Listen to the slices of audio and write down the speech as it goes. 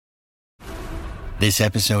This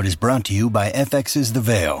episode is brought to you by FX's The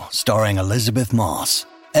Veil, starring Elizabeth Moss.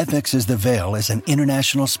 FX's The Veil is an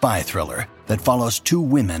international spy thriller that follows two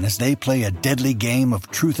women as they play a deadly game of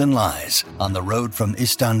truth and lies on the road from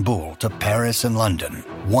Istanbul to Paris and London.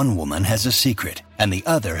 One woman has a secret, and the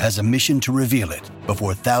other has a mission to reveal it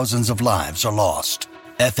before thousands of lives are lost.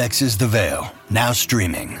 FX's The Veil, now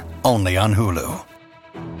streaming, only on Hulu. All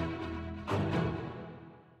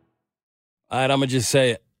right, I'm going to just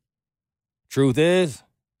say it. Truth is,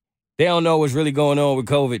 they don't know what's really going on with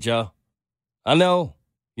COVID, y'all. I know.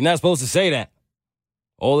 You're not supposed to say that.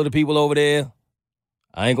 All of the people over there,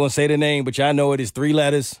 I ain't going to say the name, but y'all know it is 3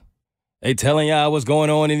 letters. They telling y'all what's going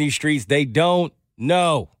on in these streets. They don't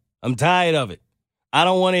know. I'm tired of it. I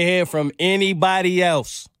don't want to hear from anybody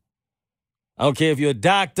else. I don't care if you're a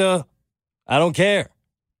doctor. I don't care.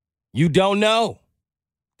 You don't know.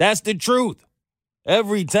 That's the truth.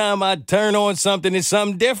 Every time I turn on something, it's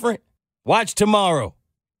something different. Watch tomorrow.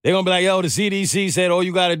 They're going to be like, yo, the CDC said all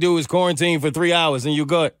you got to do is quarantine for 3 hours and you're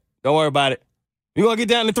good. Don't worry about it. You're going to get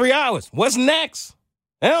down to 3 hours. What's next?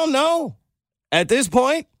 I don't know. At this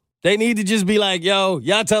point, they need to just be like, yo,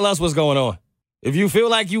 y'all tell us what's going on. If you feel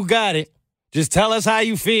like you got it, just tell us how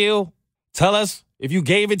you feel. Tell us if you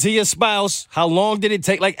gave it to your spouse. How long did it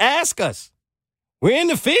take? Like, ask us. We're in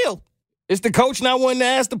the field. It's the coach not wanting to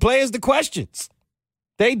ask the players the questions.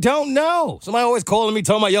 They don't know. Somebody always calling me,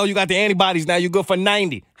 talking about, yo, you got the antibodies now. You good for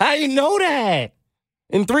 90. How you know that?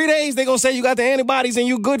 In 3 days, they going to say you got the antibodies and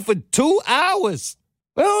you good for 2 hours.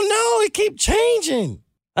 Well, no, it keep changing.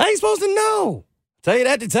 How you supposed to know? Tell you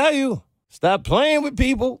that to tell you, stop playing with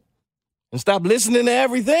people and stop listening to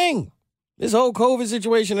everything. This whole COVID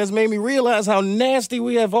situation has made me realize how nasty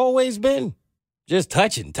we have always been. Just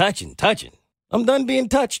touching. I'm done being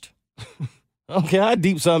touched. I don't care how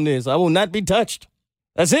deep something is. I will not be touched.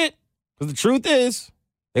 That's it. Because the truth is,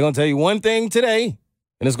 they're going to tell you one thing today,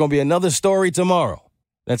 and it's going to be another story tomorrow.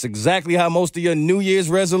 That's exactly how most of your New Year's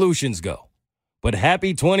resolutions go. But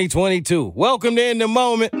happy 2022. Welcome to In the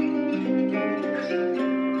Moment.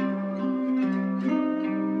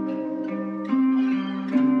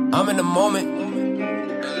 I'm in the moment.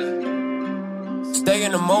 Stay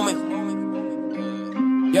in the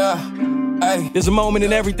moment. Yeah. Hey. There's a moment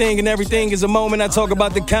in everything, and everything is a moment. I talk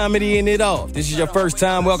about the comedy in it all. If this is your first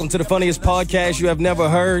time, welcome to the funniest podcast you have never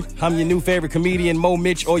heard. I'm your new favorite comedian, Mo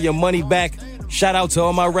Mitch, or your money back. Shout out to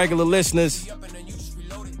all my regular listeners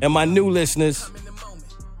and my new listeners.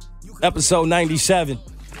 Episode 97.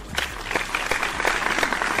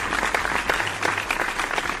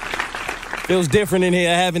 Feels different in here.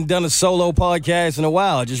 I haven't done a solo podcast in a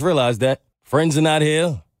while. I just realized that. Friends are not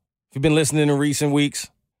here. If you've been listening in recent weeks,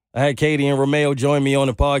 I had Katie and Romeo join me on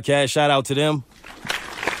the podcast. Shout out to them.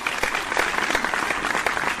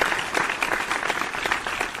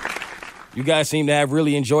 You guys seem to have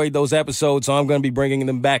really enjoyed those episodes, so I'm going to be bringing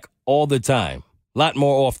them back all the time. A lot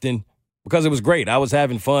more often, because it was great. I was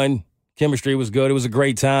having fun. Chemistry was good. It was a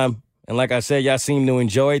great time. And like I said, y'all seem to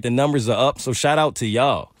enjoy it. The numbers are up, so shout out to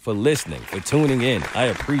y'all for listening, for tuning in. I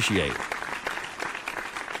appreciate it.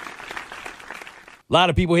 A lot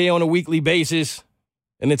of people here on a weekly basis.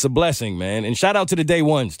 And it's a blessing, man. And shout out to the day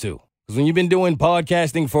ones, too. Because when you've been doing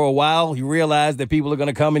podcasting for a while, you realize that people are going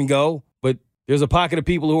to come and go. But there's a pocket of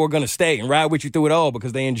people who are going to stay and ride with you through it all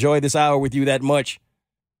because they enjoy this hour with you that much.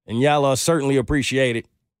 And y'all are certainly appreciated.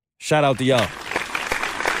 Shout out to y'all.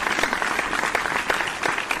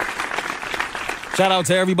 Shout out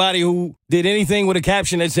to everybody who did anything with a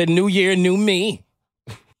caption that said, New Year, New Me.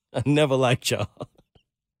 I never liked y'all.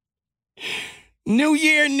 New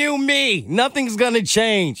year, new me. Nothing's going to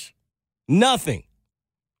change. Nothing.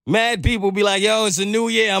 Mad people be like, yo, it's a new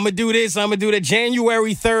year. I'm going to do this. I'm going to do that.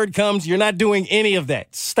 January 3rd comes. You're not doing any of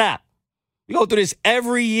that. Stop. We go through this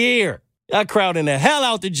every year. Y'all crowding the hell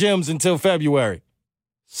out the gyms until February.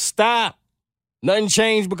 Stop. Nothing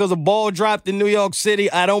changed because a ball dropped in New York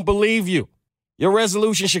City. I don't believe you. Your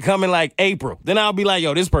resolution should come in like April. Then I'll be like,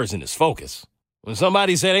 yo, this person is focused. When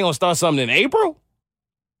somebody said they going to start something in April,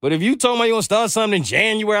 but if you told me you're going to start something in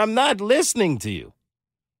January, I'm not listening to you.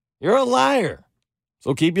 You're a liar.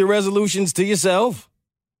 So keep your resolutions to yourself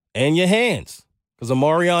and your hands. Because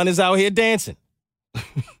Omarion is out here dancing.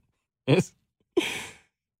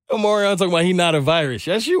 Omarion talking about he's not a virus.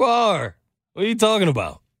 Yes, you are. What are you talking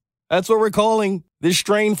about? That's what we're calling this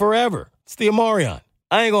strain forever. It's the Omarion.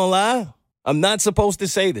 I ain't going to lie. I'm not supposed to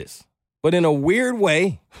say this. But in a weird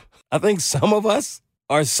way, I think some of us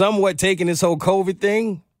are somewhat taking this whole COVID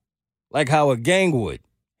thing like how a gang would.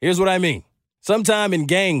 Here's what I mean. Sometime in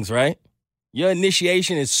gangs, right? Your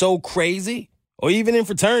initiation is so crazy, or even in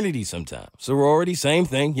fraternity sometimes. Sorority, same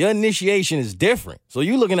thing. Your initiation is different. So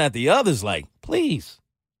you looking at the others like, Please.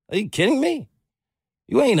 Are you kidding me?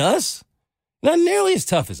 You ain't us. Not nearly as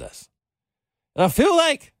tough as us. And I feel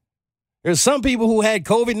like there's some people who had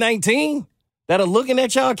COVID-19 that are looking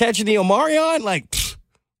at y'all catching the Omarion like,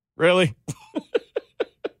 really?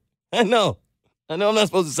 I know I'm not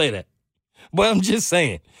supposed to say that. But I'm just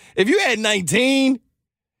saying, if you had 19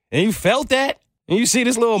 and you felt that, and you see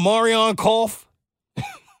this little Omarion cough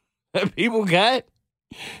that people got,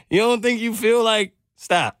 you don't think you feel like,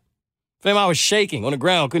 stop. Fam, I was shaking on the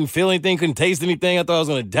ground, couldn't feel anything, couldn't taste anything. I thought I was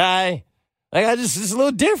going to die. Like, it's a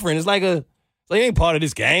little different. It's like you ain't part of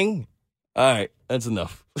this gang. All right, that's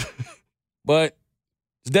enough. But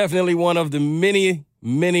it's definitely one of the many,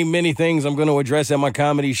 many, many things I'm going to address at my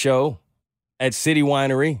comedy show at City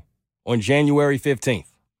Winery on January 15th.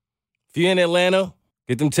 If you're in Atlanta,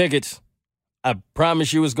 get them tickets. I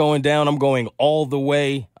promise you it's going down. I'm going all the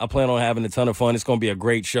way. I plan on having a ton of fun. It's going to be a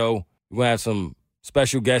great show. We're going to have some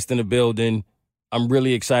special guests in the building. I'm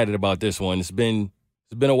really excited about this one. It's been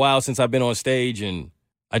a while since I've been on stage, and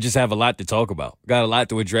I just have a lot to talk about. Got a lot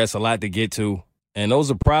to address, a lot to get to. And those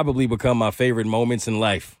have probably become my favorite moments in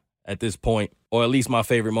life at this point, or at least my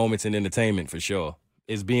favorite moments in entertainment for sure,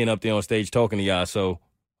 is being up there on stage talking to y'all. So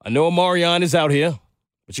I know Omarion is out here,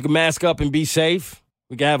 but you can mask up and be safe.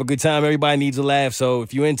 We can have a good time. Everybody needs a laugh. So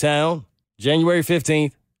if you're in town, January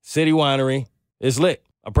 15th, City Winery, it's lit.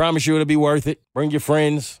 I promise you it'll be worth it. Bring your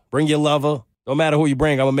friends. Bring your lover. Don't matter who you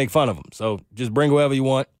bring, I'm going to make fun of them. So just bring whoever you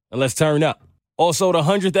want, and let's turn up. Also, the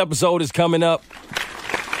 100th episode is coming up.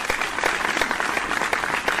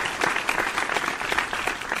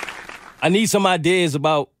 I need some ideas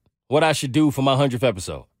about what I should do for my 100th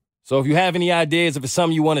episode. So if you have any ideas, if it's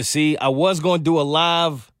something you want to see, I was going to do a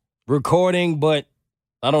live recording, but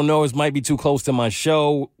I don't know. It might be too close to my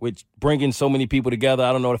show, which bringing so many people together.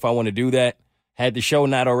 I don't know if I want to do that. Had the show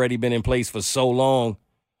not already been in place for so long,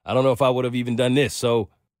 I don't know if I would have even done this. So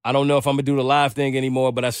I don't know if I'm going to do the live thing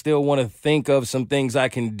anymore, but I still want to think of some things I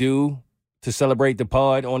can do to celebrate the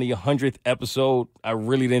pod on the 100th episode. I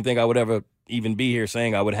really didn't think I would ever even be here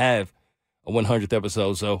saying I would have a 100th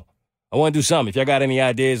episode. So I want to do something. If y'all got any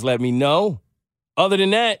ideas, let me know. Other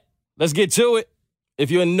than that, let's get to it. If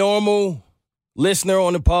you're a normal listener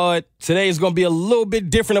on the pod, today is going to be a little bit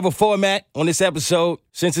different of a format on this episode.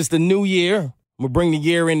 Since it's the new year, I'm going to bring the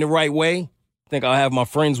year in the right way. I think I'll have my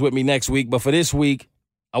friends with me next week. But for this week,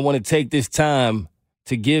 I want to take this time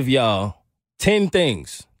to give y'all 10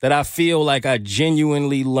 things that I feel like I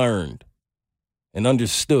genuinely learned and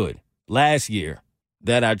understood last year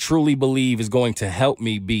that I truly believe is going to help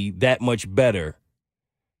me be that much better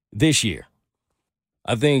this year.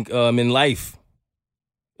 I think in life,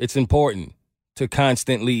 it's important to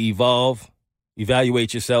constantly evolve,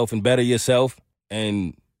 evaluate yourself, and better yourself.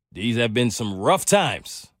 And these have been some rough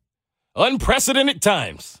times, unprecedented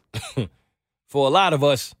times for a lot of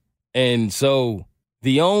us. And so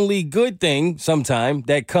the only good thing sometimes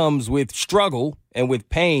that comes with struggle and with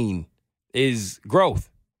pain is growth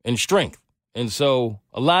and strength. And so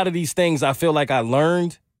a lot of these things I feel like I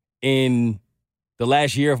learned in the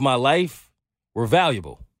last year of my life were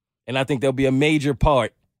valuable. And I think they'll be a major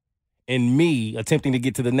part in me attempting to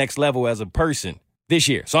get to the next level as a person this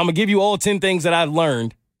year. So I'm going to give you all 10 things that I've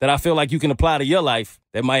learned that I feel like you can apply to your life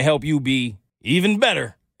that might help you be even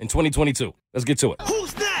better in 2022. Let's get to it.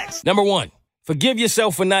 Who's next? Number 1, forgive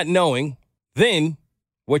yourself for not knowing then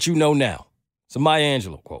what you know now. It's a Maya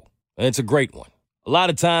Angelou quote, and it's a great one. A lot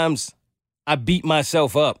of times I beat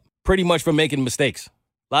myself up pretty much for making mistakes.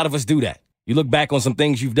 A lot of us do that. You look back on some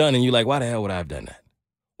things you've done and you're like, why the hell would I have done that?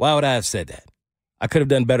 Why would I have said that? I could have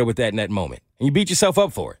done better with that in that moment. And you beat yourself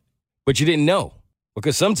up for it. But you didn't know.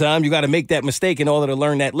 Because sometimes you got to make that mistake in order to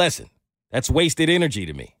learn that lesson. That's wasted energy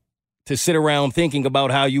to me. To sit around thinking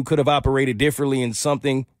about how you could have operated differently in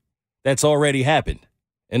something that's already happened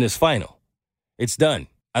and is final. It's done.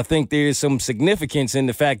 I think there's some significance in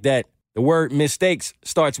the fact that the word mistakes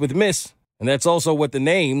starts with miss. And that's also what the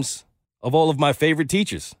names of all of my favorite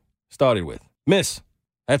teachers started with. Miss.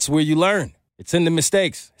 That's where you learn. It's in the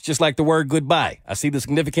mistakes. It's just like the word goodbye. I see the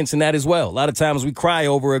significance in that as well. A lot of times we cry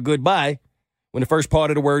over a goodbye when the first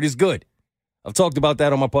part of the word is good. I've talked about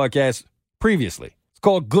that on my podcast previously. It's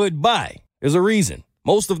called goodbye. There's a reason.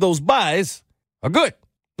 Most of those byes are good.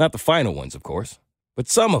 Not the final ones, of course, but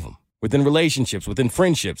some of them. Within relationships, within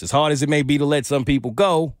friendships, as hard as it may be to let some people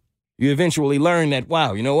go, you eventually learn that,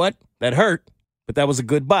 wow, you know what? That hurt, but that was a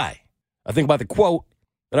goodbye. I think about the quote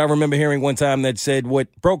that I remember hearing one time that said, what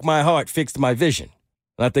broke my heart fixed my vision.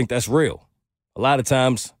 And I think that's real. A lot of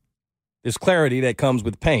times, there's clarity that comes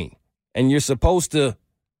with pain. And you're supposed to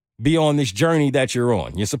be on this journey that you're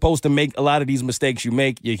on. You're supposed to make a lot of these mistakes you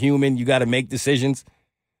make. You're human. You got to make decisions.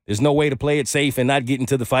 There's no way to play it safe and not get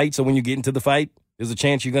into the fight. So when you get into the fight, there's a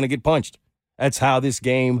chance you're going to get punched. That's how this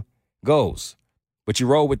game goes. But you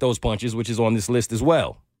roll with those punches, which is on this list as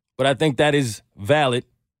well. But I think that is valid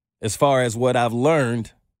as far as what I've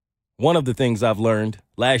learned. One of the things I've learned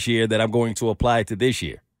last year that I'm going to apply to this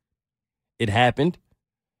year. It happened.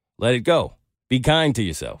 Let it go. Be kind to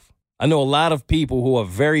yourself. I know a lot of people who are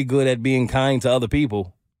very good at being kind to other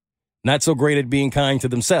people, not so great at being kind to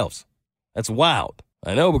themselves. That's wild.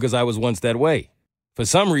 I know, because I was once that way. For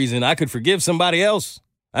some reason, I could forgive somebody else.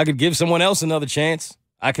 I could give someone else another chance.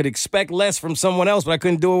 I could expect less from someone else, but I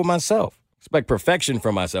couldn't do it with myself. Expect perfection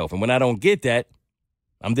from myself. And when I don't get that,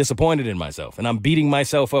 I'm disappointed in myself. And I'm beating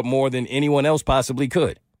myself up more than anyone else possibly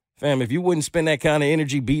could. Fam, if you wouldn't spend that kind of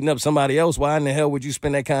energy beating up somebody else, why in the hell would you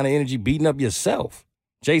spend that kind of energy beating up yourself?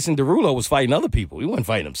 Jason Derulo was fighting other people. He wasn't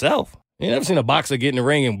fighting himself. You never seen a boxer get in the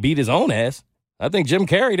ring and beat his own ass. I think Jim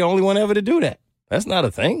Carrey the only one ever to do that. That's not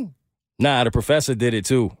a thing. Nah, the professor did it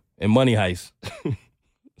too in Money Heist.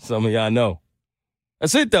 Some of y'all know.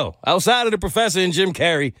 That's it, though. Outside of the professor and Jim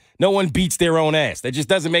Carrey, no one beats their own ass. That just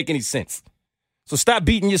doesn't make any sense. So stop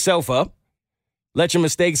beating yourself up. Let your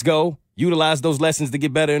mistakes go. Utilize those lessons to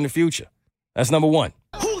get better in the future. That's number one.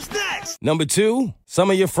 Who's next? Number two,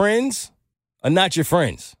 some of your friends are not your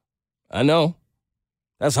friends. I know.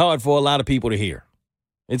 That's hard for a lot of people to hear.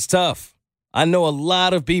 It's tough. I know a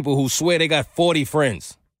lot of people who swear they got 40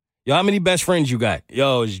 friends. Yo, how many best friends you got?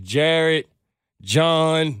 Yo, it's Jared,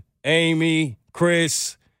 John, Amy,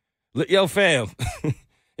 Chris. Yo, fam,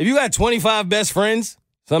 if you got 25 best friends,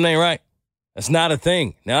 something ain't right. That's not a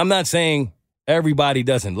thing. Now, I'm not saying everybody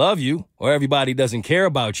doesn't love you or everybody doesn't care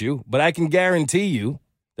about you, but I can guarantee you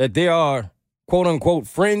that there are quote-unquote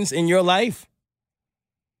friends in your life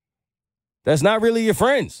that's not really your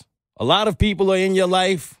friends. A lot of people are in your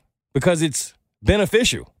life because it's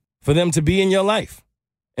beneficial for them to be in your life.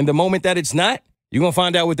 And the moment that it's not, you're going to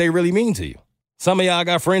find out what they really mean to you. Some of y'all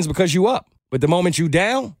got friends because you up. But the moment you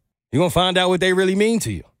down, you're going to find out what they really mean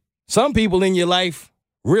to you. Some people in your life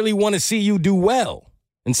really want to see you do well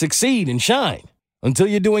and succeed and shine until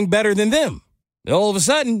you're doing better than them. And all of a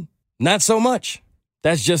sudden, not so much.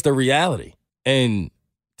 That's just a reality. And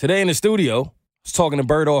today in the studio, I was talking to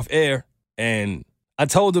Bird off air, and I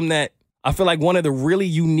told him that I feel like one of the really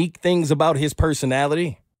unique things about his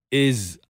personality is